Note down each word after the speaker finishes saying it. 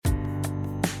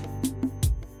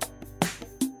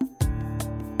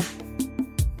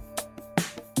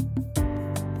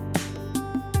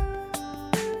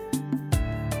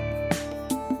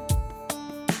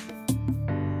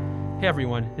Hey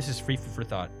everyone, this is Free Food for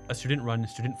Thought, a student-run,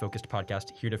 student-focused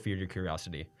podcast here to feed your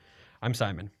curiosity. I'm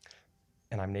Simon.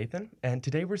 And I'm Nathan, and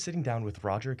today we're sitting down with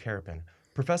Roger Carapin,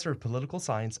 professor of political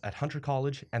science at Hunter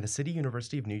College and the City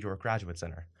University of New York Graduate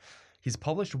Center. He's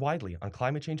published widely on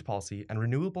climate change policy and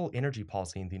renewable energy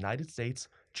policy in the United States,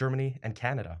 Germany, and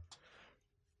Canada.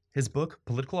 His book,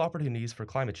 Political Opportunities for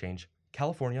Climate Change,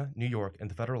 California, New York,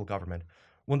 and the Federal Government,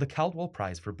 won the Caldwell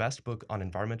Prize for Best Book on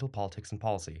Environmental Politics and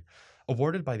Policy,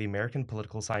 awarded by the American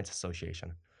Political Science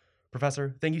Association.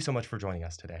 Professor, thank you so much for joining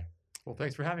us today. Well,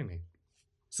 thanks for having me.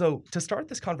 So, to start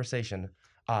this conversation,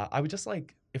 I would just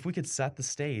like if we could set the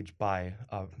stage by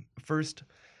first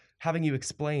having you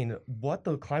explain what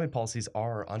the climate policies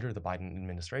are under the Biden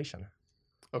administration.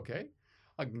 Okay,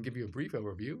 I can give you a brief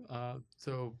overview.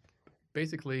 So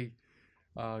basically,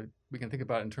 we can think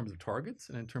about it in terms of targets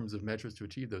and in terms of measures to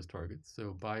achieve those targets.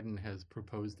 So Biden has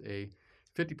proposed a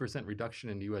 50% reduction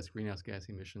in U.S. greenhouse gas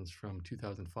emissions from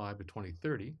 2005 to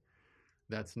 2030.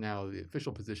 That's now the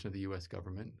official position of the U.S.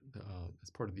 government as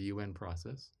part of the UN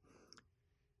process.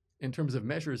 In terms of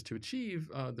measures to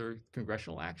achieve, there's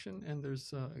congressional action and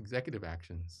there's executive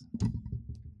actions.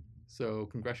 So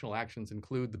congressional actions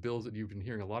include the bills that you've been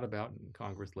hearing a lot about in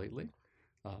Congress lately,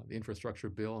 the infrastructure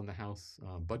bill and the House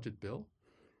budget bill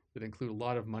that include a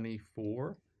lot of money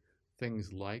for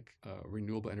things like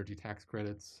renewable energy tax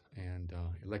credits and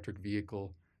electric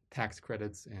vehicle tax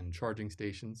credits and charging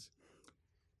stations.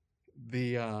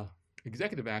 The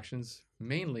executive actions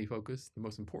mainly focus, the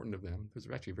most important of them, there's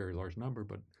actually a very large number,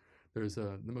 but there's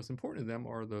the most important of them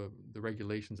are the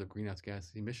regulations of greenhouse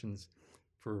gas emissions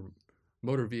for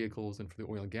motor vehicles and for the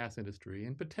oil and gas industry,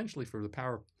 and potentially for the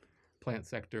power plant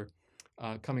sector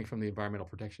coming from the Environmental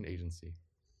Protection Agency.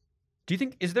 Do you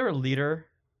think, is there a leader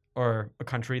or a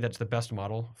country that's the best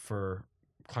model for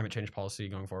climate change policy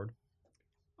going forward?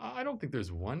 I don't think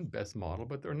there's one best model,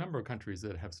 but there are a number of countries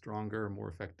that have stronger, more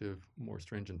effective, more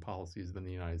stringent policies than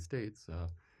the United States.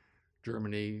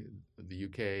 Germany, the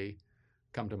UK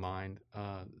come to mind.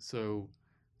 So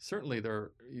certainly the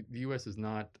U.S. is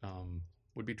not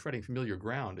would be treading familiar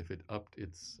ground if it upped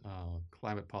its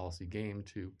climate policy game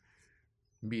to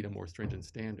meet a more stringent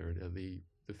standard. The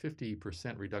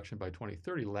 50% reduction by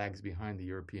 2030 lags behind the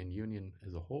European Union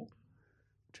as a whole,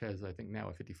 which has, I think, now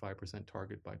a 55%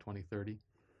 target by 2030.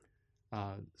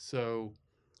 So,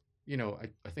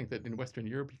 I think that in Western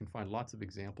Europe, you can find lots of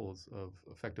examples of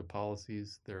effective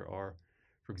policies. There are,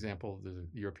 for example, the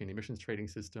European emissions trading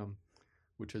system,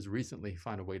 which has recently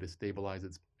found a way to stabilize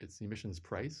its emissions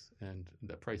price, and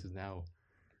that price has now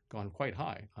gone quite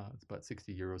high. It's about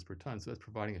 60 euros per ton. So that's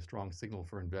providing a strong signal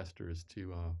for investors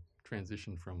to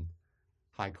transition from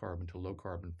high carbon to low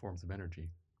carbon forms of energy.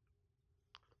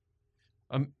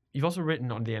 You've also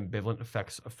written on the ambivalent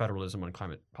effects of federalism on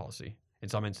climate policy. In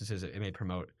some instances, it may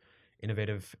promote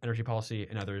innovative energy policy.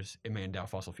 In others, it may endow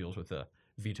fossil fuels with the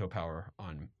veto power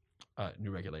on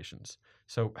new regulations.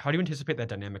 So how do you anticipate that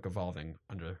dynamic evolving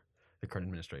under the current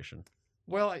administration?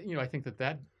 Well, I think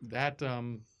that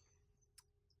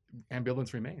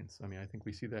ambivalence remains. I mean, I think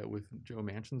we see that with Joe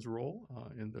Manchin's role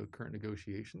in the current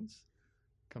negotiations,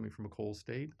 coming from a coal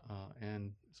state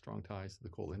and strong ties to the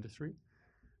coal industry.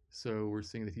 So we're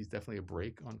seeing that he's definitely a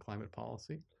brake on climate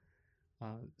policy.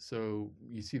 So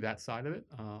you see that side of it.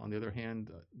 On the other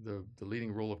hand, the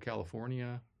leading role of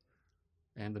California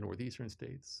and the northeastern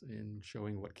states in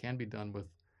showing what can be done with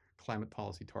climate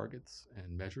policy targets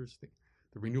and measures.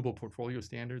 The renewable portfolio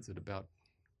standards that about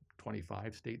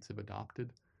 25 states have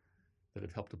adopted that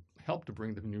have helped to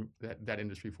bring that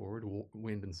industry forward,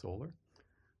 wind and solar,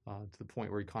 to the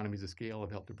point where economies of scale have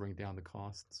helped to bring down the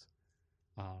costs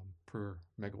per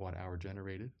megawatt hour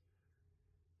generated.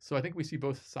 So I think we see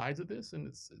both sides of this, and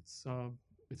it's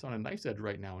on a knife's edge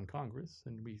right now in Congress,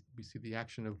 and we see the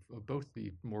action of both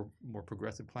the more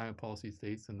progressive climate policy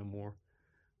states and the more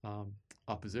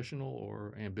oppositional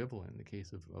or ambivalent in the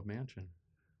case of Manchin.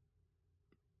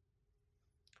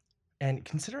 And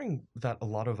considering that a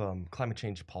lot of climate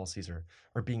change policies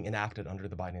are being enacted under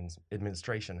the Biden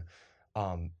administration,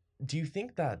 do you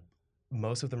think that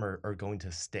most of them are going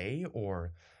to stay,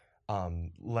 or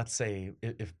let's say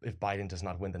if Biden does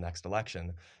not win the next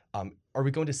election, are we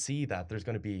going to see that there's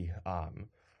going to be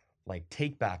like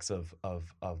takebacks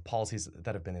of policies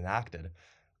that have been enacted?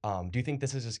 Do you think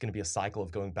this is just going to be a cycle of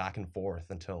going back and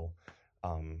forth until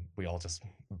we all just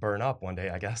burn up one day,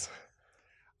 I guess?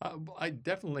 I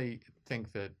definitely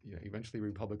think that eventually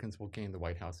Republicans will gain the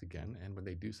White House again, and when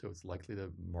they do so, it's likely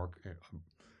to mark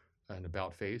an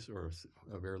about face or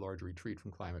a very large retreat from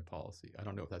climate policy. I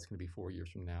don't know if that's going to be 4 years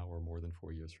from now or more than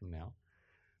 4 years from now.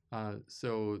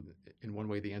 So in one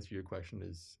way, the answer to your question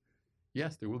is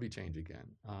Yes, there will be change again.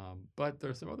 But there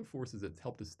are some other forces that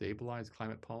help to stabilize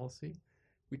climate policy.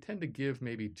 We tend to give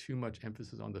maybe too much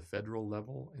emphasis on the federal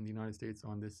level in the United States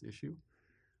on this issue.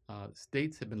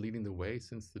 States have been leading the way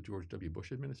since the George W.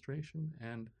 Bush administration,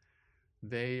 and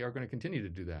they are going to continue to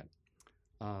do that.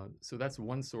 So that's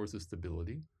one source of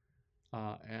stability.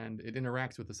 And it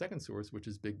interacts with the second source, which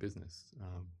is big business.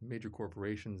 Major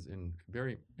corporations in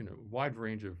wide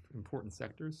range of important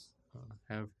sectors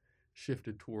have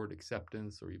shifted toward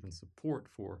acceptance or even support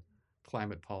for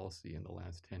climate policy in the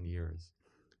last 10 years.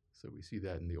 So we see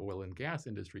that in the oil and gas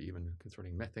industry, even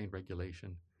concerning methane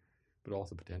regulation, but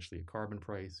also potentially a carbon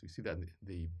price. We see that in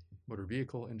the motor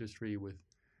vehicle industry with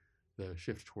the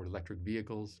shift toward electric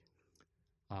vehicles.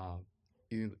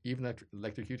 Even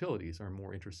electric utilities are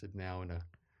more interested now in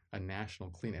a national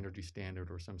clean energy standard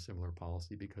or some similar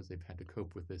policy because they've had to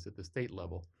cope with this at the state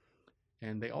level.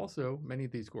 And they also, many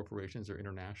of these corporations are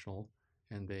international,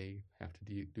 and they have to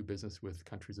do business with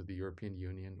countries of the European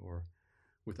Union or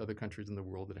with other countries in the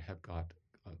world that have got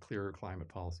clearer climate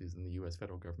policies than the U.S.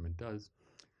 federal government does.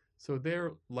 So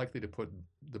they're likely to put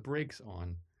the brakes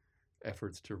on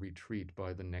efforts to retreat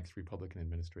by the next Republican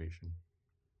administration.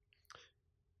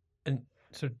 And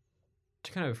so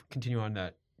to kind of continue on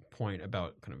that point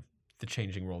about kind of the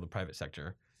changing role of the private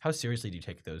sector, how seriously do you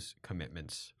take those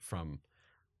commitments from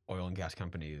oil and gas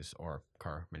companies or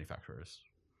car manufacturers?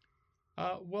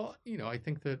 Well, I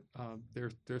think that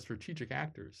they're strategic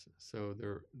actors, so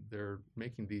they're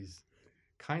making these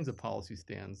kinds of policy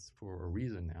stands for a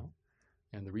reason now,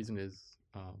 and the reason is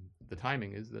the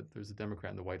timing is that there's a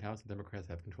Democrat in the White House. The Democrats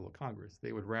have control of Congress.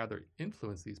 They would rather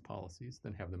influence these policies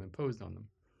than have them imposed on them.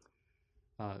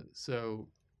 So,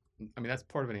 I mean, that's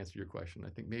part of an answer to your question. I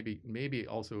think maybe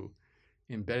also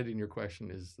embedded in your question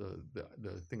is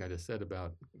the thing I just said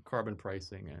about carbon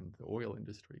pricing and the oil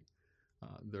industry.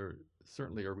 There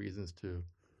certainly are reasons to,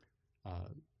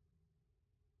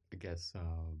 I guess,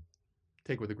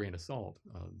 take with a grain of salt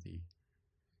the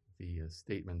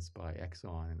statements by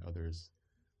Exxon and others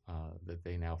that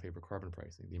they now favor carbon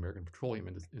pricing. The American Petroleum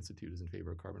Institute is in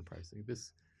favor of carbon pricing.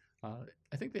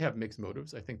 I think they have mixed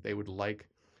motives. I think they would like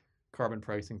carbon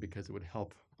pricing because it would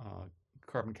help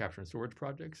carbon capture and storage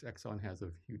projects. Exxon has a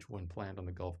huge one planned on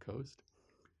the Gulf Coast.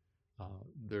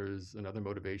 There's another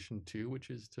motivation too,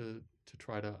 which is to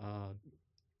try to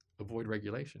avoid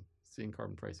regulation, seeing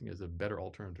carbon pricing as a better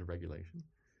alternative to regulation.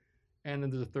 And then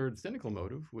there's a third cynical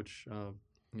motive, which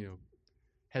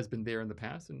has been there in the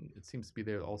past, and it seems to be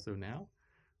there also now,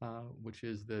 which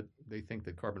is that they think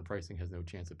that carbon pricing has no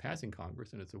chance of passing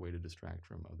Congress, and it's a way to distract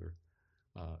from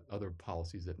other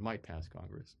policies that might pass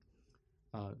Congress.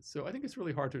 So I think it's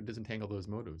really hard to disentangle those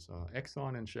motives.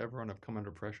 Exxon and Chevron have come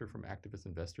under pressure from activist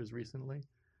investors recently.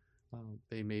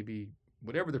 They may be,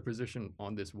 whatever their position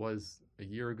on this was a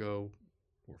year ago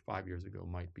or 5 years ago,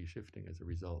 might be shifting as a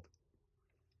result.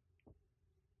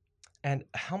 And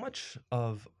how much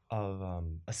of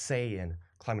a say in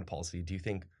climate policy do you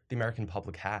think the American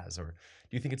public has, or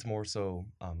do you think it's more so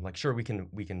sure, we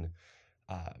can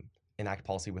enact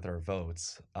policy with our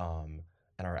votes and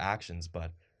our actions,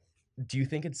 but do you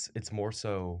think it's more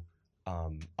so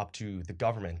up to the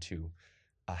government to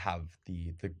have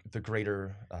the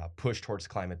greater push towards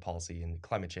climate policy and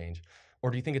climate change, or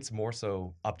do you think it's more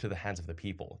so up to the hands of the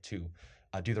people to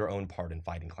do their own part in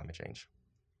fighting climate change?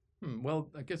 Well,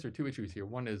 I guess there are two issues here.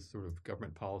 One is sort of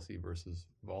government policy versus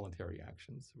voluntary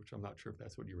actions, which I'm not sure if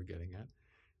that's what you were getting at.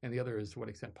 And the other is to what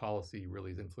extent policy really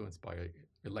is influenced by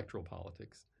electoral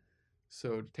politics.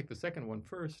 So to take the second one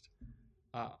first,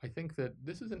 I think that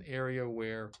this is an area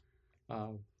where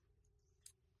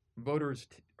voters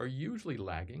are usually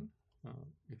lagging.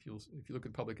 If you look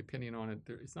at public opinion on it,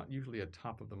 it's not usually a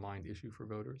top of the mind issue for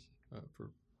voters.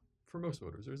 For most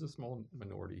voters, there's a small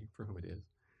minority for whom it is.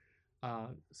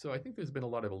 So I think there's been a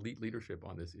lot of elite leadership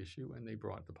on this issue, and they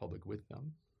brought the public with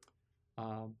them.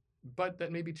 But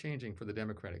that may be changing for the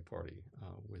Democratic Party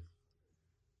with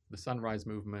the Sunrise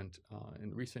Movement.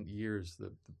 In recent years,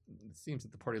 it seems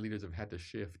that the party leaders have had to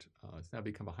shift. It's now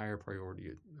become a higher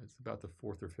priority. It's about the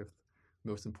fourth or fifth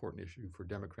most important issue for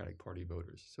Democratic Party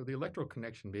voters. So the electoral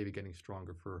connection may be getting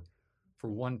stronger for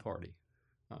one party.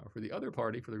 For the other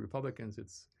party, for the Republicans,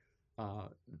 it's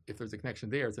if there's a connection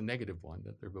there, it's a negative one,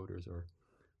 that their voters are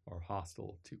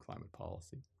hostile to climate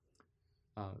policy.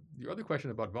 Your other question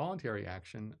about voluntary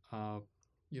action,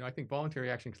 I think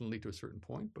voluntary action can lead to a certain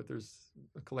point, but there's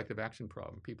a collective action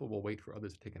problem. People will wait for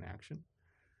others to take an action,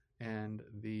 and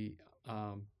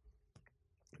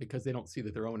because they don't see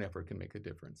that their own effort can make a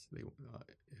difference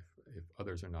if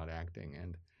others are not acting.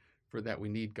 And for that, we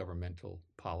need governmental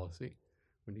policy.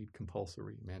 We need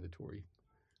compulsory, mandatory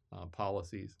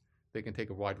policies they can take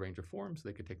a wide range of forms.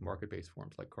 They could take market-based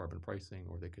forms like carbon pricing,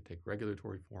 or they could take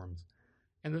regulatory forms.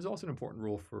 And there's also an important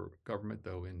role for government,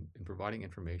 though, in providing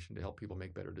information to help people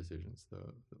make better decisions.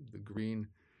 The green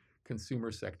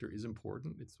consumer sector is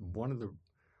important. It's one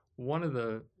of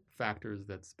the factors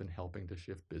that's been helping to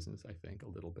shift business, I think, a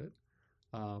little bit.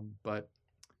 But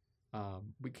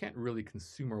we can't really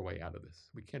consume our way out of this.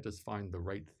 We can't just find the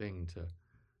right thing to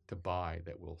buy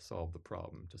that will solve the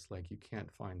problem, just like you can't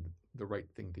find the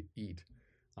right thing to eat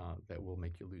that will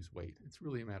make you lose weight. It's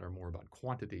really a matter more about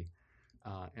quantity.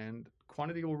 And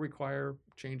quantity will require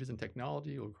changes in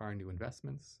technology, will require new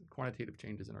investments, quantitative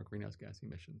changes in our greenhouse gas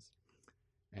emissions.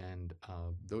 And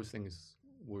those things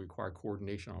will require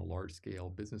coordination on a large scale.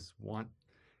 Business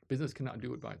cannot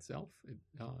do it by itself.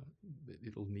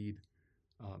 It'll need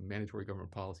mandatory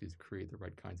government policies to create the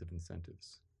right kinds of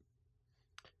incentives.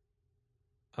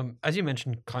 As you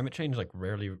mentioned, climate change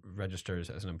rarely registers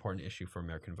as an important issue for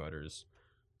American voters.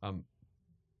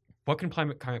 What can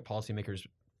climate policymakers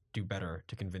do better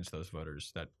to convince those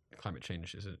voters that climate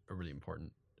change is a really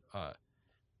important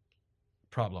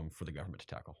problem for the government to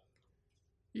tackle?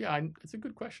 Yeah, it's a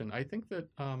good question. I think that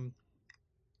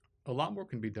a lot more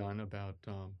can be done about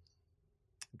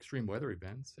extreme weather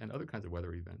events and other kinds of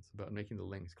weather events, about making the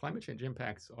links. Climate change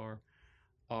impacts are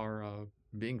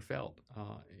being felt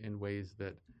in ways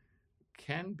that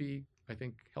can be, I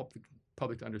think, help the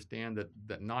public to understand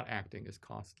that not acting is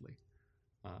costly.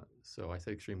 So I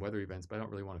say extreme weather events, but I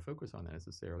don't really want to focus on that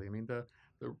necessarily. I mean, the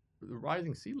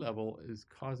rising sea level is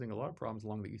causing a lot of problems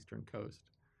along the eastern coast,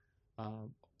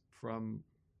 from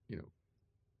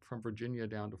Virginia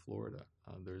down to Florida.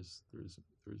 There's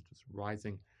just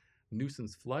rising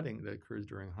nuisance flooding that occurs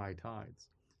during high tides.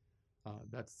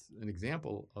 That's an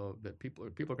example of that people are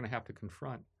going to have to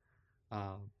confront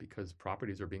because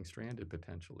properties are being stranded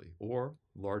potentially, or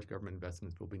large government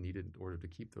investments will be needed in order to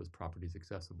keep those properties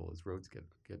accessible as roads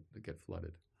get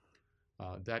flooded.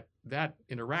 That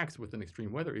interacts with an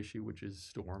extreme weather issue, which is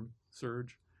storm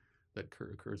surge that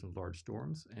occurs in large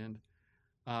storms, and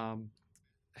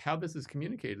how this is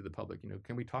communicated to the public.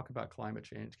 Can we talk about climate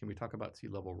change? Can we talk about sea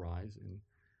level rise in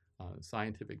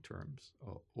scientific terms,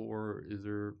 or is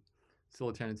there still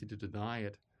a tendency to deny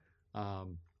it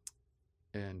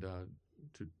and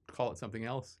to call it something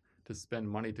else, to spend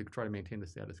money to try to maintain the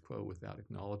status quo without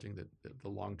acknowledging the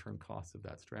long-term costs of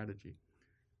that strategy?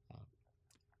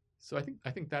 So I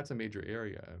think that's a major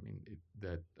area. I mean,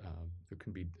 there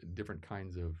can be different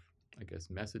kinds of, I guess,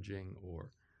 messaging or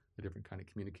a different kind of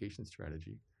communication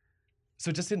strategy.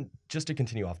 So just to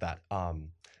continue off that,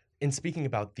 in speaking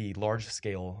about the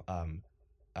large-scale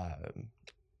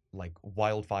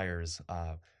wildfires,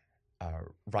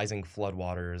 rising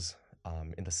floodwaters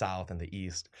in the south and the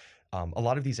east, a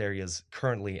lot of these areas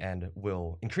currently and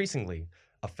will increasingly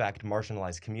affect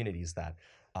marginalized communities that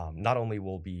not only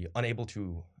will be unable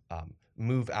to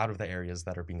move out of the areas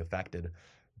that are being affected,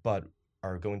 but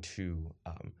are going to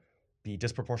be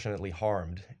disproportionately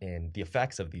harmed in the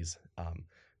effects of these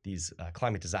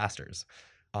climate disasters.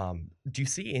 Do you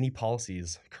see any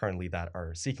policies currently that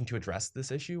are seeking to address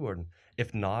this issue, or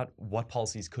if not, what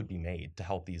policies could be made to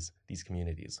help these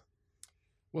communities?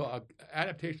 Well,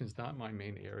 adaptation is not my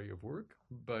main area of work,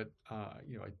 but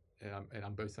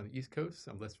I'm based on the East Coast.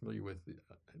 So I'm less familiar with the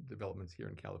developments here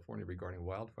in California regarding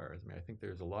wildfires. I mean, I think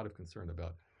there's a lot of concern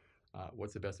about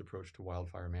what's the best approach to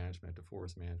wildfire management, to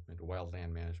forest management, to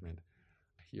wildland management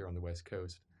here on the West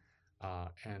Coast.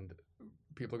 And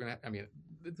people are going to, I mean,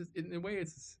 in a way,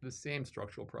 it's the same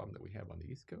structural problem that we have on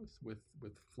the East Coast with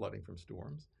flooding from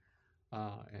storms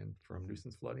and from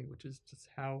nuisance flooding, which is just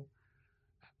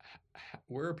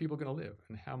where are people going to live,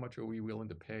 and how much are we willing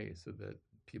to pay so that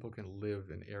people can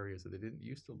live in areas that they didn't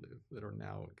used to live, that are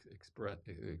now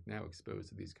exposed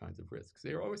to these kinds of risks.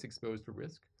 They are always exposed to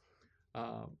risk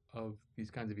of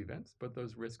these kinds of events, but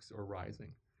those risks are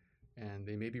rising, and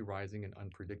they may be rising in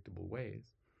unpredictable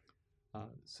ways.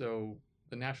 So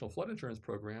the National Flood Insurance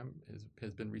Program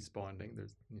has been responding.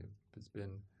 There's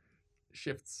been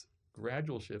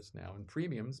gradual shifts now in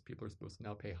premiums. People are supposed to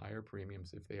now pay higher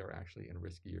premiums if they are actually in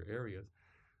riskier areas.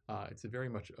 It's very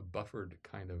much a buffered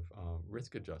kind of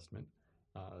risk adjustment.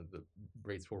 The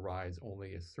rates will rise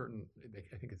only a certain,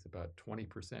 I think it's about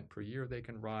 20% per year they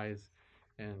can rise.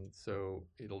 And so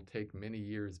it'll take many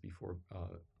years before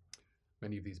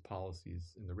many of these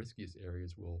policies in the riskiest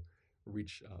areas will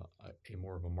reach a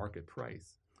more of a market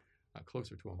price,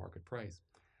 closer to a market price.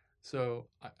 So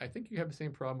I think you have the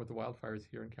same problem with the wildfires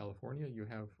here in California. You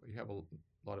have a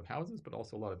lot of houses, but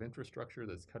also a lot of infrastructure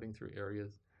that's cutting through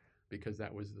areas, because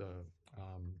that's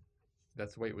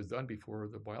the way it was done before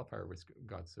the wildfire risk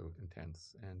got so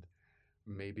intense. And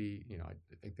maybe I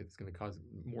think that's going to cause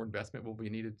more investment will be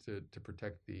needed to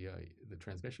protect the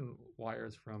transmission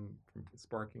wires from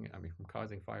sparking. I mean, from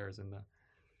causing fires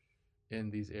in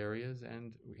these areas,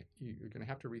 and you're going to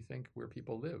have to rethink where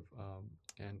people live,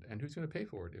 and who's going to pay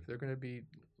for it if they're going to be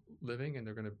living and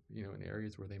they're going to in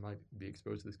areas where they might be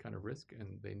exposed to this kind of risk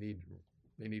and they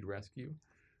need rescue,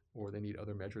 or they need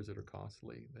other measures that are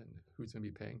costly. Then who's going to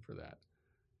be paying for that?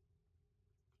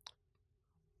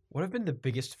 What have been the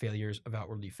biggest failures of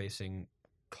outwardly facing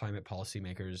climate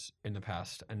policymakers in the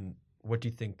past, and what do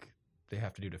you think they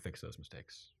have to do to fix those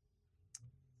mistakes?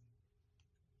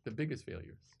 The biggest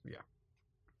failures. Yeah.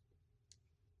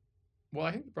 Well,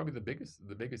 I think probably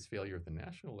the biggest failure at the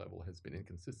national level has been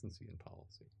inconsistency in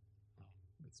policy.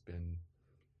 It's been,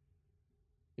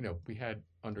 we had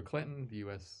under Clinton, the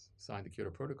U.S. signed the Kyoto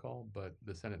Protocol, but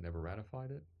the Senate never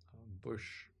ratified it.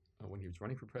 Bush, when he was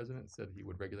running for president, said he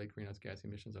would regulate greenhouse gas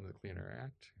emissions under the Clean Air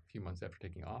Act. A few months after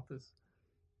taking office,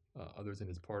 others in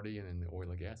his party and in the oil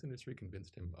and gas industry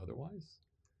convinced him otherwise.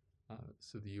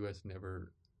 So the U.S.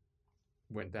 never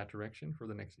went that direction for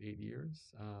the next 8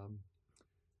 years.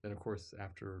 Then, of course,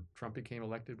 after Trump became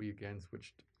elected, we again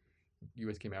switched.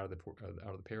 U.S. came out of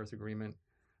the Paris Agreement,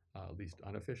 at least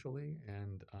unofficially,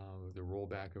 and the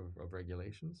rollback of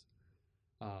regulations.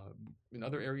 In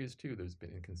other areas too, there's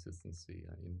been inconsistency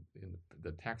in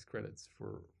the tax credits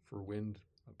for wind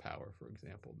power, for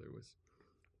example.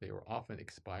 They were often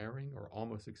expiring or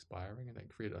almost expiring, and that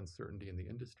created uncertainty in the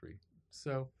industry.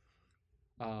 So,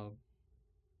 to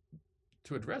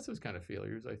address those kind of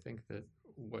failures, I think that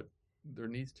there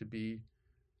needs to be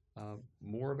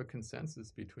more of a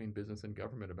consensus between business and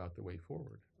government about the way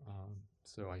forward.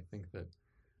 So I think that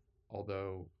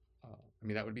although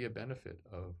that would be a benefit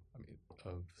of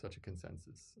such a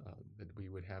consensus, that we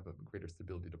would have a greater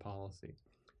stability to policy.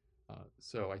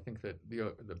 So I think that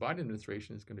the Biden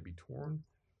administration is going to be torn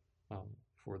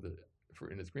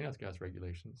in its greenhouse gas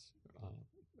regulations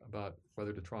about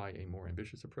whether to try a more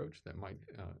ambitious approach that might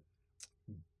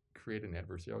create an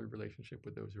adversarial relationship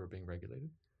with those who are being regulated,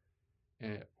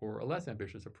 or a less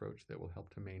ambitious approach that will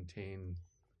help to maintain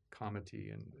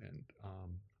comity and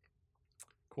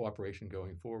cooperation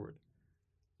going forward.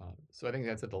 So I think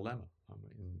that's a dilemma.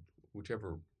 In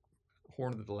whichever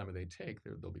horn of the dilemma they take,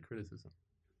 there'll be criticism.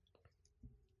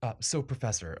 So,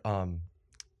 Professor,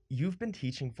 you've been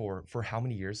teaching for how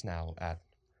many years now at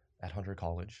Hunter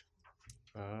College?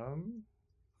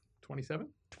 27.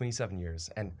 27 years.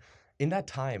 And in that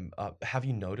time, have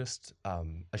you noticed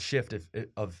a shift,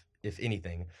 if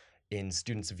anything, in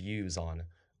students' views on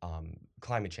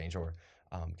climate change, or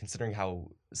considering how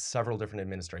several different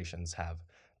administrations have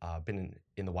been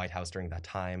in the White House during that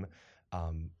time?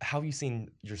 How have you seen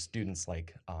your students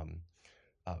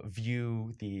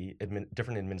view the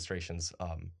different administrations'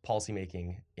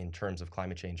 policymaking in terms of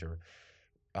climate change, or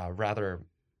rather,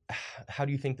 how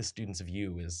do you think the students'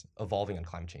 view is evolving on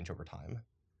climate change over time?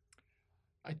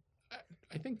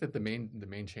 I think that the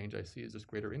main change I see is just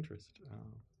greater interest,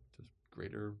 just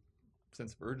greater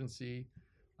sense of urgency,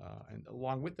 and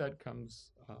along with that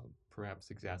comes perhaps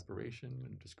exasperation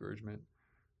and discouragement,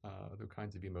 other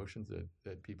kinds of emotions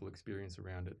that people experience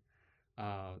around it.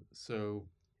 So,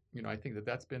 I think that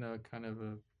that's been a kind of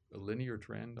a linear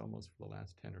trend almost for the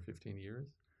last 10 or 15 years,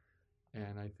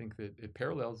 and I think that it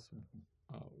parallels,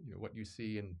 what you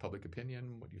see in public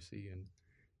opinion, what you see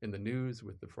in the news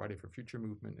with the Friday for Future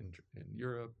movement in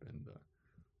Europe and the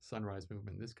Sunrise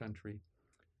movement in this country.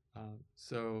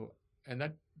 And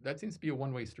that seems to be a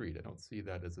one-way street. I don't see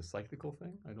that as a cyclical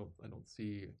thing. I don't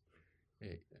see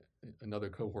another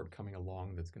cohort coming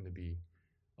along that's going to be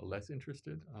less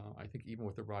interested. I think even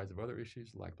with the rise of other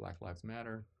issues like Black Lives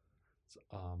Matter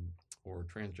or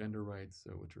transgender rights,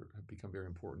 which have become very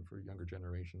important for younger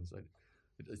generations,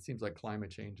 it seems like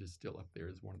climate change is still up there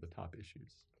as one of the top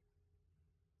issues.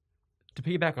 To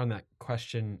piggyback on that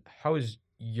question, how has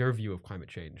your view of climate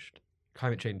change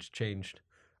changed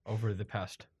over the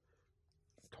past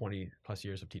 20 plus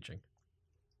years of teaching?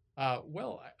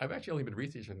 Well, I've actually only been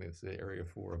researching this area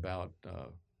for about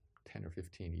 10 or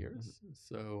 15 years. Mm-hmm.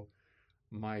 So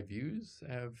my views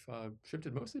have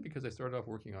shifted mostly because I started off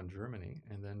working on Germany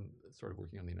and then started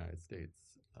working on the United States.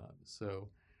 So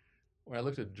when I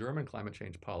looked at German climate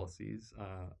change policies,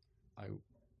 I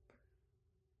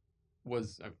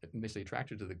was initially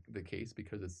attracted to the case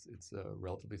because it's a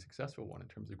relatively successful one in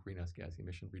terms of greenhouse gas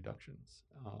emission reductions.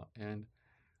 And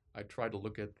I tried to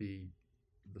look at the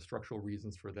structural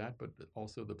reasons for that, but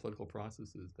also the political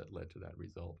processes that led to that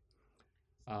result.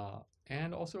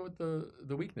 And also at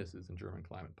the weaknesses in German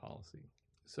climate policy.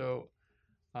 So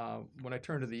when I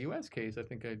turned to the U.S. case, I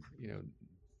think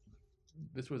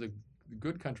this was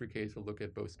good country case will look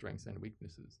at both strengths and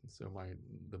weaknesses. And so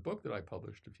the book that I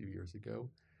published a few years ago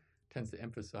tends to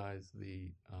emphasize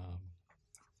the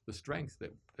strengths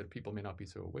that people may not be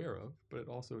so aware of, but it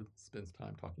also spends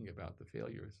time talking about the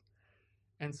failures.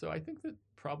 And so I think that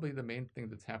probably the main thing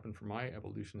that's happened for my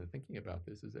evolution in thinking about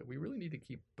this is that we really need to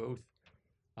keep both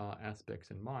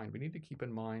aspects in mind. We need to keep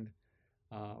in mind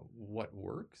what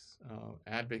works,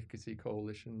 advocacy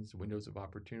coalitions, windows of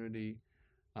opportunity,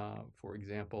 for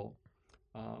example,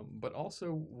 but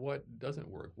also what doesn't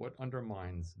work, what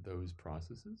undermines those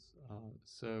processes.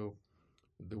 So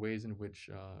the ways in which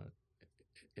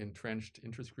entrenched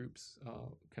interest groups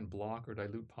can block or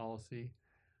dilute policy,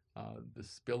 the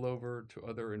spillover to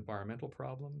other environmental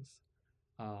problems,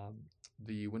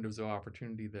 the windows of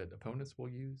opportunity that opponents will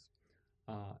use,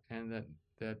 and that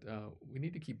we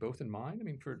need to keep both in mind. I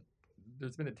mean,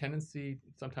 there's been a tendency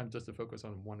sometimes just to focus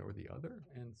on one or the other,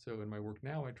 and so in my work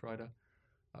now, I try to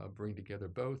bring together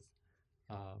both,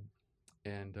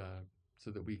 and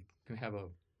so that we can have a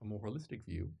more holistic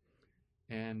view.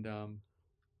 And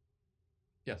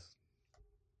yes.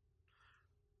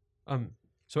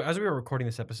 So as we were recording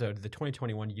this episode, the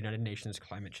 2021 United Nations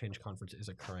Climate Change Conference is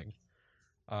occurring.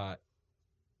 Can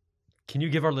you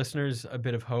give our listeners a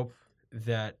bit of hope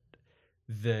that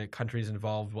the countries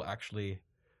involved will actually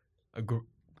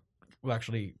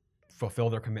fulfill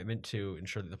their commitment to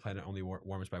ensure that the planet only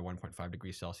warms by 1.5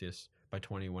 degrees Celsius by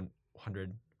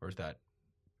 2100, or is that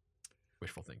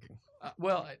wishful thinking?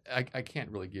 Well, I can't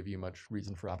really give you much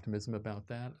reason for optimism about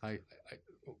that.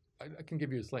 I can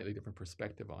give you a slightly different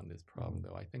perspective on this problem,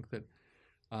 though. I think that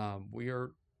we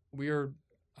are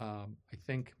I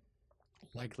think,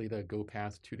 likely to go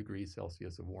past 2 degrees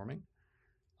Celsius of warming,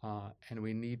 and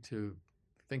we need to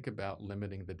think about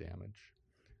limiting the damage.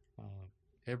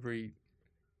 Every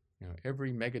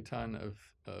megaton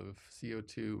of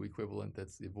CO2 equivalent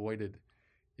that's avoided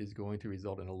is going to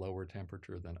result in a lower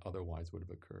temperature than otherwise would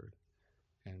have occurred.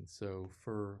 And so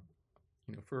for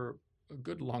a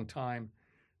good long time,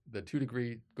 the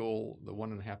 2-degree goal, the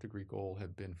 1.5-degree goal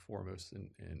have been foremost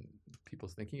in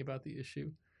people's thinking about the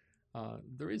issue.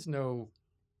 There's no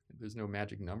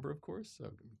magic number, of course.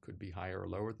 It could be higher or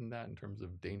lower than that in terms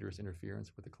of dangerous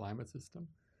interference with the climate system.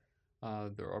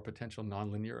 There are potential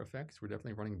nonlinear effects. We're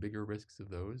definitely running bigger risks of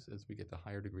those as we get to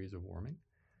higher degrees of warming.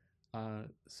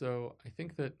 So I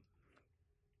think that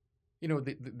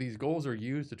these goals are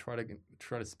used to try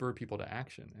to spur people to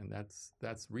action, and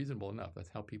that's reasonable enough. That's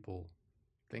how people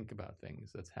think about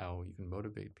things. That's how you can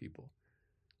motivate people.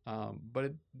 But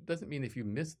it doesn't mean if you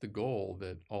miss the goal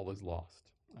that all is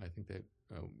lost. I think that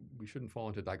we shouldn't fall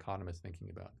into dichotomous thinking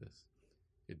about this.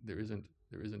 There isn't.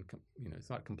 It's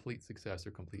not complete success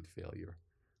or complete failure.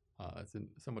 It's a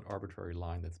somewhat arbitrary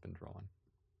line that's been drawn.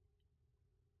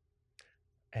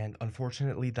 And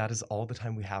unfortunately, that is all the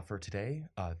time we have for today.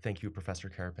 Thank you, Professor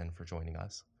Karapin, for joining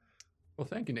us. Well,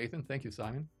 thank you, Nathan. Thank you,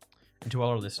 Simon. And to all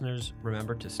our listeners,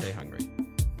 remember to stay hungry.